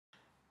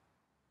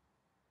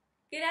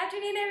Good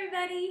afternoon,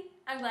 everybody.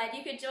 I'm glad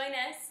you could join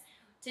us.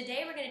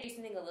 Today we're going to do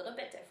something a little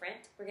bit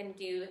different. We're going to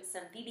do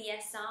some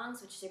VBS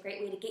songs, which is a great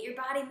way to get your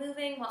body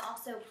moving while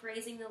also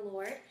praising the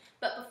Lord.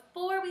 But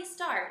before we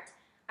start,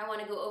 I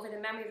want to go over the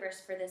memory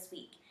verse for this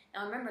week.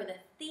 Now remember, the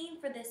theme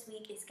for this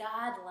week is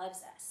God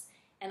loves us.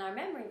 And our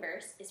memory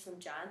verse is from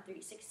John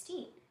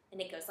 3:16.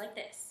 And it goes like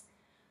this.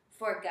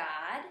 For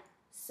God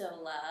so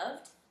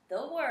loved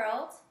the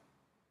world,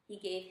 He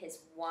gave His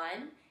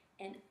one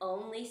and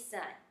only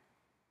Son,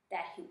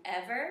 that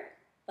whoever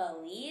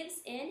believes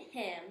in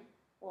Him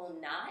will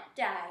not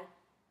die,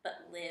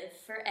 but live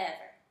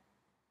forever.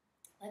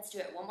 Let's do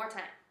it one more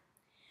time.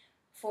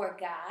 For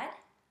God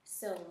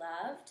so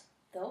loved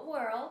the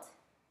world,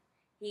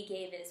 He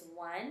gave His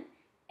one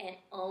and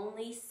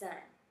only Son,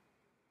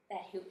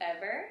 that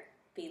whoever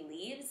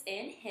believes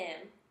in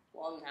Him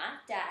will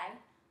not die,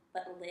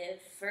 but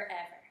live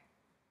forever.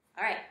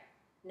 All right,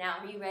 now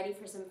are you ready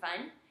for some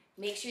fun?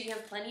 Make sure you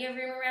have plenty of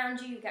room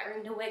around you. You've got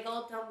room to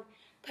wiggle. Don't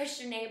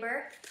push your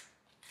neighbor.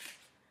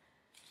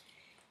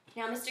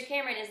 Now, Mr.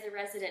 Cameron is the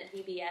resident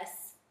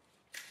VBS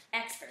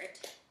expert,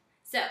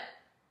 so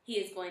he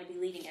is going to be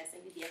leading us in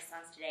VBS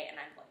songs today, and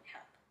I'm going to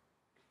help.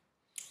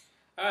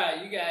 All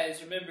right, you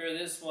guys remember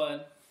this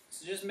one.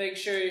 So just make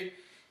sure you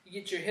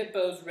get your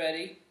hippos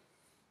ready.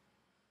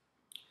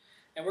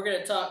 And we're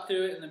going to talk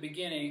through it in the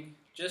beginning,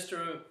 just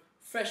to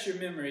refresh your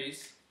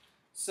memories.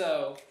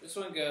 So this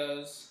one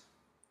goes,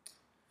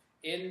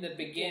 in the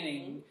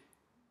beginning,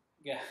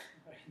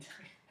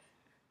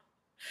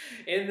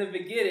 in the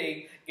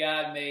beginning,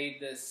 God made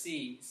the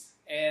seas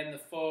and the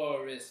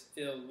forest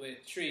filled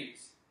with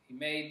trees. He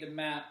made the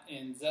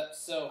mountains up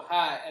so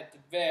high at the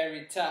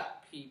very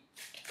top. He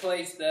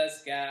placed the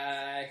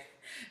sky.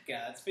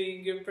 God's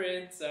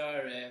fingerprints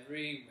are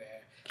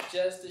everywhere,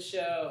 just to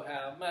show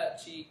how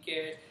much He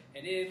cares.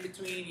 And in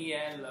between He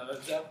had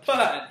loads of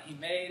fun. He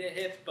made a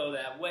hippo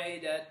that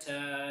weighed a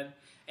ton.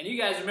 And you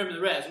guys remember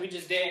the rest. We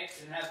just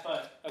danced and had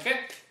fun.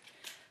 Okay?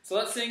 So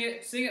let's sing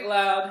it. Sing it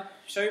loud.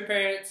 Show your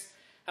parents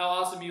how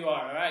awesome you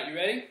are. All right, you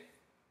ready?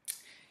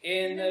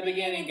 In the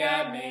beginning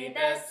God made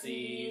the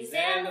seas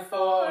and the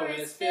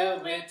forest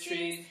filled with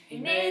trees. He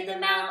made the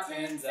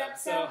mountains up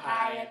so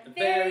high at the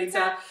very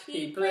top.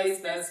 He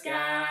placed the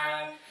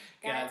sky.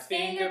 God's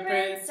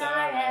fingerprints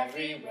are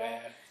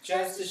everywhere,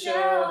 just to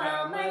show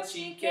how much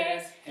He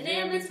cares. And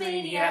in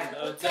between He has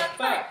loads of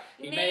fun.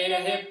 He made a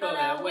hippo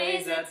that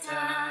weighs a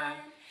ton.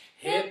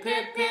 Hip,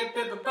 hip, hip,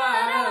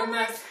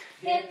 hippopotamus.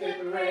 Hip,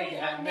 hip, hooray,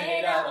 God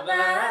made all of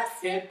us.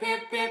 Hip,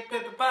 hip, hip,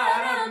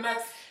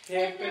 hippopotamus.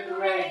 Hip, hip,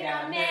 hooray,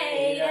 God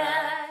made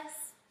us.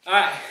 All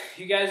right,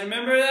 you guys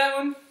remember that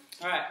one?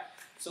 All right,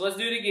 so let's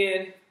do it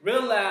again,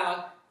 real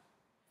loud,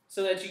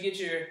 so that you get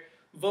your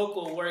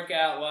vocal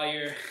workout while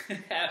you're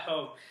at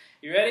home.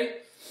 You ready?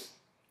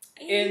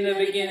 In the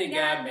beginning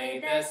God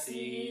made the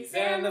seas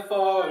and the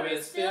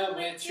forest filled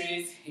with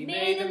trees. He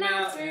made the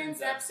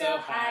mountains up so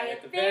high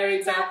at the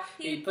very top.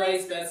 He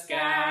placed the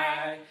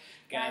sky.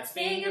 God's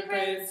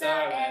fingerprints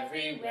are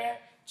everywhere,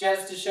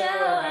 just to show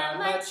how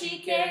much He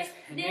cares.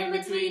 And in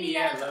between He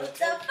had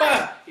loads of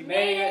fun. He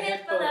made a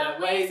hippo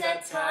that weighs a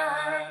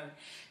ton.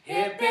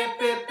 Hip, hip,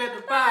 hip,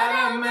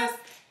 hippopotamus.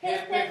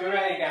 Hip, hip,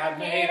 hooray, God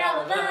made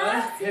all of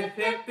us. Hip,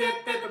 hip, hip,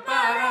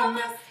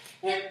 hippopotamus.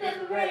 Hip, hip,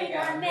 hooray,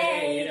 God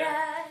made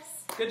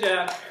us. Good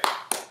job.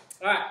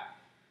 All right,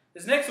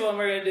 this next one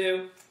we're going to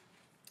do,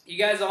 you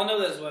guys all know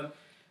this one,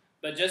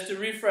 but just to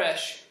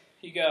refresh,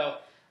 you go,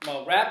 I'm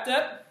all wrapped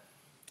up,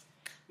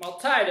 I'm all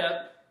tied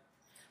up,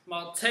 I'm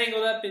all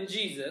tangled up in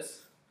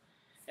Jesus,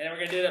 and then we're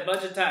going to do it a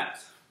bunch of times.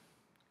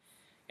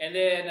 And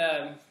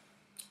then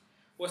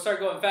we'll start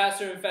going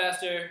faster and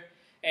faster,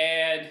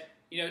 and,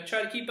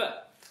 try to keep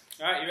up.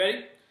 All right, you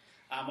ready?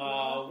 I'm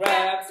all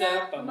wrapped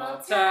up, I'm all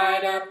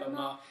tied up, I'm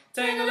all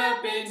tangled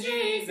up in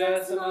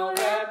Jesus. I'm all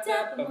wrapped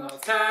up, I'm all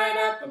tied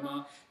up, I'm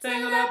all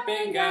tangled up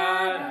in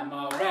God. I'm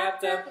all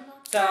wrapped up, I'm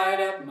all tied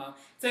up, I'm all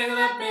tangled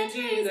up in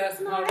Jesus.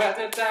 I'm all wrapped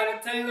up, tied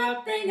up, tangled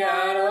up in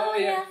God. Oh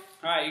yeah.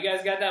 All right, you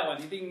guys got that one.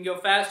 You think you can go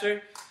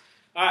faster?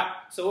 All right,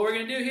 so what we're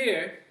going to do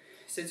here,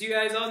 since you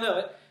guys all know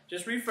it,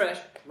 just refresh.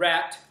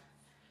 Wrapped,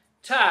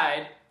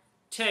 tied,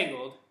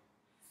 tangled,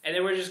 and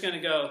then we're just going to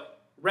go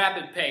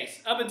rapid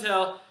pace up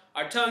until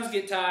our tongues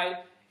get tied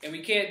and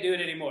we can't do it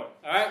anymore.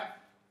 All right?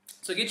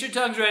 So get your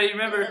tongues ready.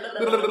 Remember.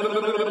 All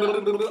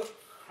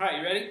right,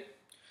 you ready?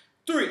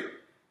 3,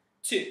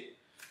 2,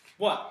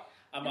 1.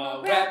 I'm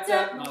all wrapped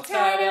up, I'm all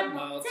tied up, I'm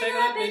all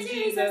tangled up in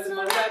Jesus. I'm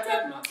all wrapped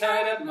up, I'm all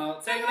tied up, I'm all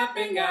tangled up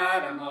in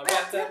God. I'm all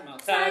wrapped up, I'm all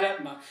tied up,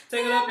 I'm all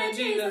tangled up in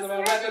Jesus. I'm all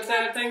wrapped up,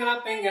 tied up, tangled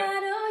up in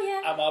God. Oh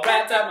yeah. I'm all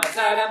wrapped up, I'm all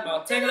tied up, I'm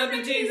all tangled up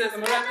in Jesus.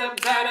 I'm all wrapped up, I'm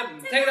tied up,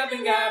 I'm tangled up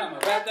in God. I'm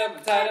all wrapped up,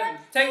 I'm tied up, I'm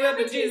tangled up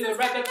in Jesus. I'm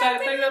wrapped up, tied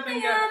up, tangled up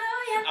in God.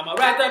 I'm all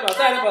wrapped up, I'm tied up, I'm tangled up in Jesus. I'm wrapped up, tied up, I'm tangled up in God. I'm wrapped up, tied up, tangled up in Jesus. I'm wrapped up, tied up, tangled up in God. I'm all wrapped up, I'm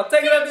tied up,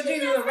 tangled up in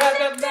Jesus. I'm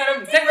wrapped up, tied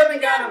up, tangled up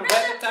in God. I'm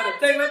wrapped up, tied up,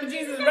 tangled up in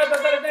Jesus. Wrapped up,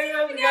 tied up, tangled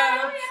up in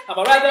God.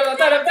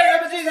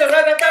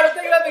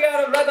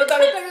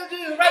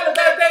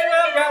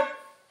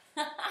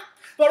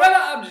 But right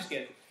now, I'm just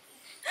kidding.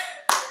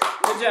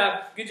 Good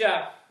job, good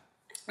job.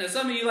 Now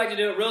some of you like to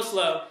do it real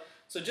slow,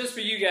 so just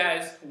for you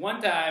guys,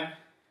 one time,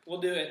 We'll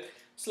do it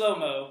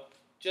slow-mo,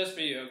 just for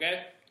you,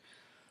 okay?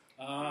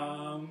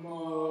 I'm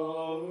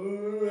all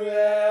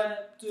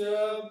wrapped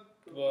up,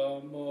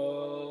 I'm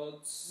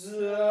all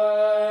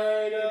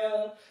tied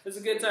up. It's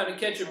a good time to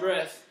catch your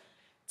breath.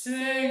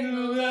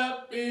 Tangled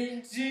up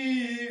in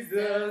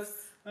Jesus,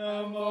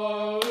 I'm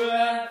all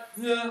wrapped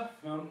up,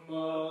 I'm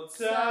all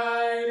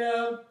tied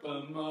up,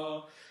 I'm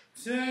all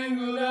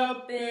tangled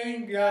up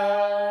in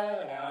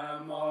God.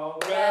 I'm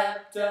all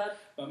wrapped up,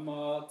 I'm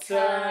all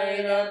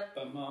tied up,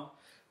 I'm all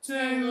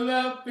tangled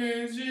up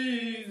in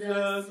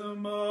Jesus.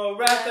 I'm all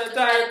wrapped up,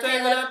 tied up,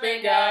 tangled up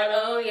in God.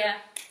 Oh yeah.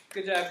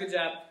 Good job, good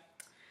job.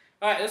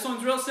 All right, this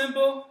one's real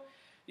simple.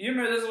 You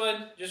remember this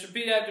one, just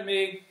repeat after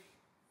me.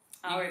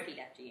 I'll repeat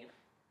after you.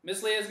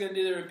 Miss Leah's going to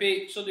do the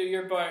repeat. She'll do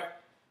your part.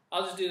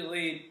 I'll just do the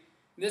lead.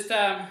 This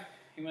time,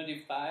 you want to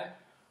do 5?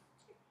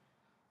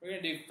 We're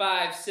going to do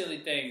 5 silly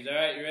things, all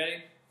right? You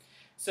ready?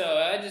 So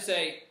I just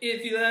say,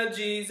 if you love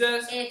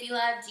Jesus, if you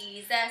love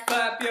Jesus,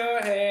 clap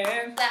your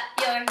hands, clap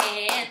your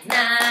hands,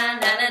 na na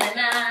na na na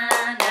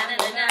na na na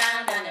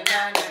na na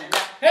na na.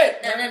 Hey,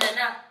 na na na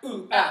na.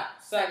 Ooh ah,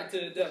 sock it to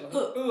the devil.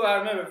 Ooh, I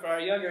remember for our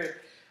younger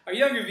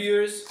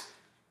viewers,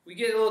 we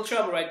get a little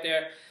trouble right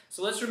there.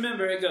 So let's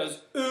remember it goes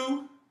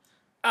ooh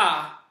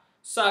ah,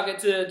 sock it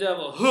to the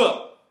devil,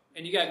 huh,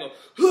 and you gotta go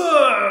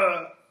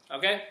huh.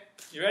 Okay,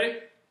 you ready?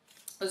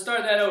 Let's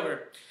start that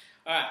over.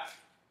 All right.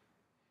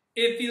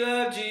 If you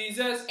love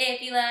Jesus,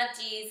 if you love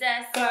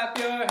Jesus, clap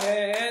your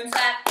hands,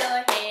 clap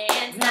your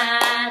hands, na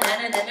na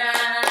na na na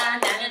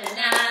na na na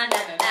na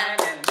na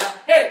na na.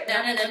 Hey,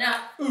 na na na na.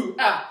 Ooh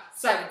ah,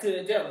 sock it to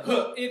the devil.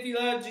 Huh. If you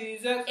love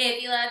Jesus,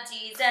 if you love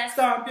Jesus,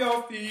 stomp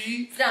your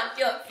feet, stomp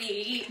your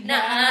feet,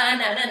 na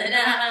na na na na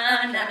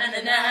na na na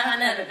na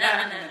na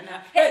na na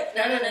na. Hey,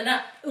 na na na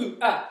na. Ooh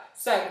ah,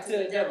 sock it to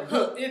the devil.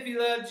 Huh. If you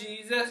love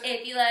Jesus,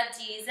 if you love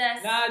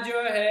Jesus, nod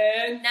your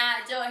head,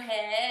 nod your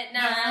head,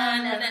 na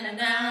na na na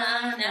na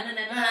na na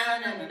na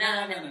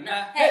na na na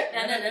na. Hey,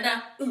 na na na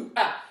na. Ooh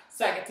ah,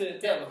 sock it to the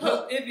devil.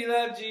 Huh. If you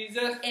love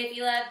Jesus, if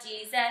you love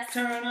Jesus,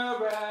 turn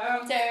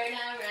around, turn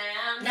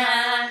around,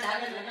 na na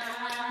na na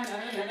na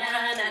na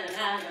na na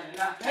na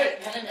na. Hey,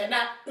 na na na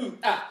na. Ooh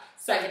ah,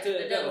 sock it to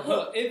the devil.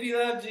 Huh. If you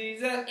love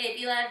Jesus, if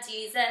you love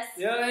Jesus,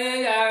 yeah yeah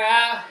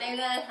yeah. they're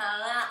gonna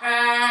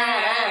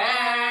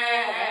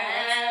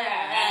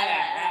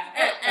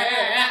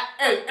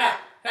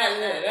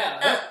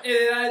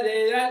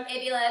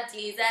if you love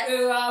Jesus,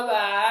 Ooh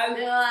ah,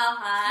 go all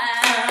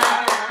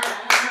high.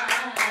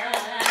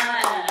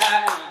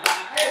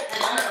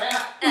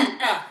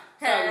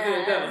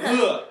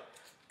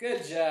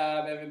 Good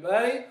job,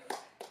 everybody.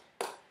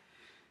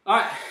 All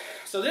right,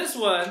 so this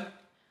one,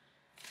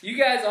 you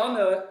guys all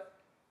know it.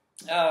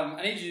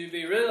 I need you to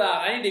be really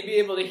loud. I need to be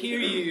able to hear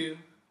you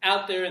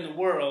out there in the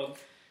world,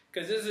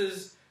 because this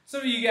is,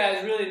 some of you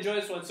guys really enjoy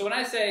this one. So when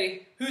I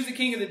say, who's the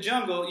king of the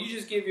jungle, you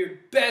just give your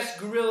best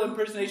gorilla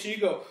impersonation. You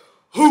go,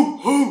 hoo,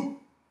 hoo.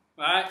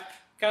 All right?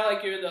 Kind of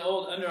like you're the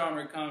old Under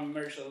Armour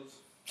commercials.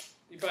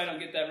 You probably don't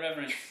get that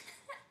reference.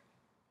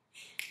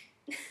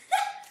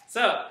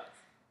 So,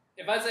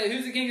 if I say,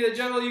 who's the king of the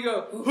jungle, you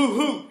go, hoo,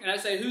 hoo. And I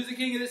say, who's the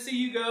king of the sea,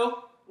 you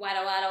go,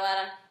 wada, wada,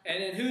 wada.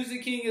 and then who's the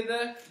king of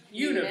the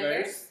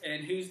universe?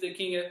 And who's the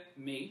king of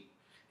me?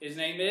 His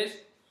name is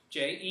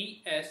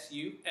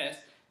J-E-S-U-S.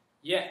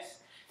 Yes.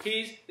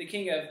 He's the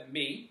king of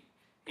me.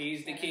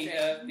 He's the king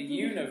of the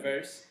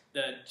universe,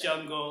 the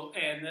jungle,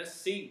 and the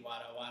sea.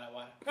 Wada, wada,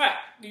 wada. All right,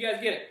 you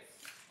guys get it.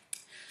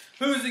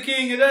 Who's the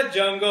king of the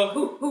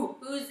jungle?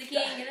 Who's the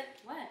king of the...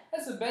 What?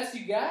 That's the best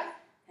you got?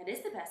 That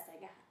is the best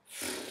I got.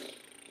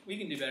 We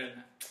can do better than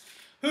that.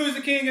 Who's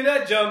the king of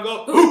the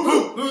jungle?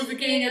 Who's the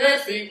king of the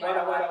sea?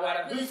 Wada, wada,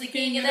 wada. Who's the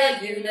king of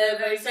the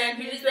universe? And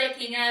who's the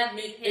king of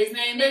me? His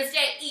name is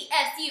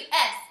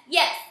J-E-S-U-S.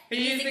 Yes!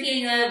 He's the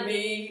king of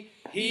me.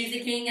 He's the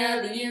king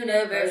of the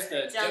universe,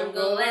 the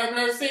jungle and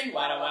the sea.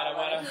 Wada, wada,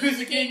 wada. Who's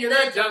the king of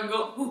the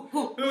jungle?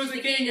 Who's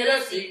the king of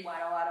the sea?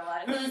 Wada, wada,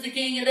 wada. Who's the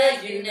king of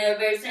the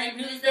universe?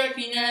 And who's the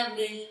king of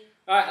me?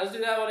 All right, let's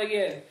do that one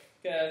again,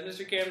 because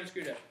Mr. Cameron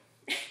screwed up.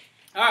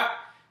 All right,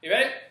 you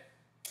ready?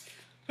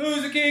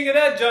 Who's the king of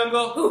the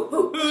jungle?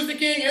 Who's the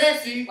king of the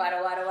sea?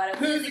 Wada, wada, wada.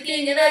 Who's the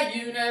king of the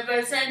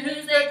universe? And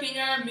who's the king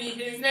of me?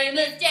 His name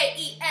is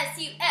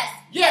J-E-S-U-S.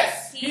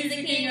 Yes! He's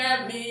the king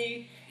of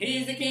me.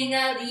 He's the king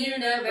of the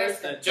universe,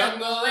 the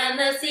jungle and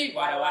the sea.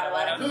 Wada, wada,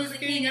 wada. Who's the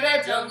king of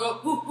the jungle?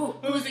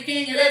 Who's the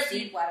king of the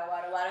sea? Wada,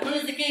 wada, wada.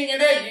 Who's the king of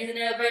the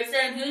universe?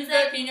 And who's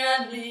the king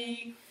of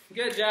me?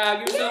 Good job.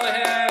 Give yourself a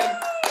hand.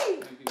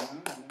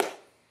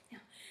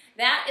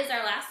 That is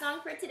our last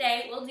song for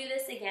today. We'll do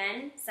this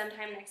again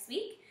sometime next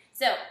week.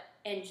 So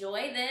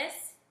enjoy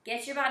this.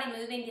 Get your body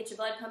moving. Get your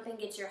blood pumping.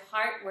 Get your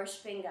heart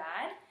worshiping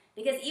God.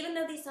 Because even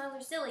though these songs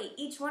are silly,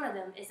 each one of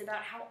them is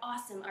about how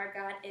awesome our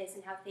God is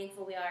and how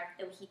thankful we are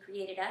that He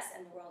created us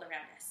and the world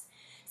around us.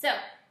 So,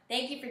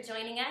 thank you for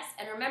joining us,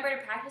 and remember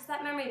to practice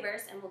that memory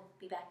verse, and we'll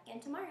be back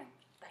again tomorrow.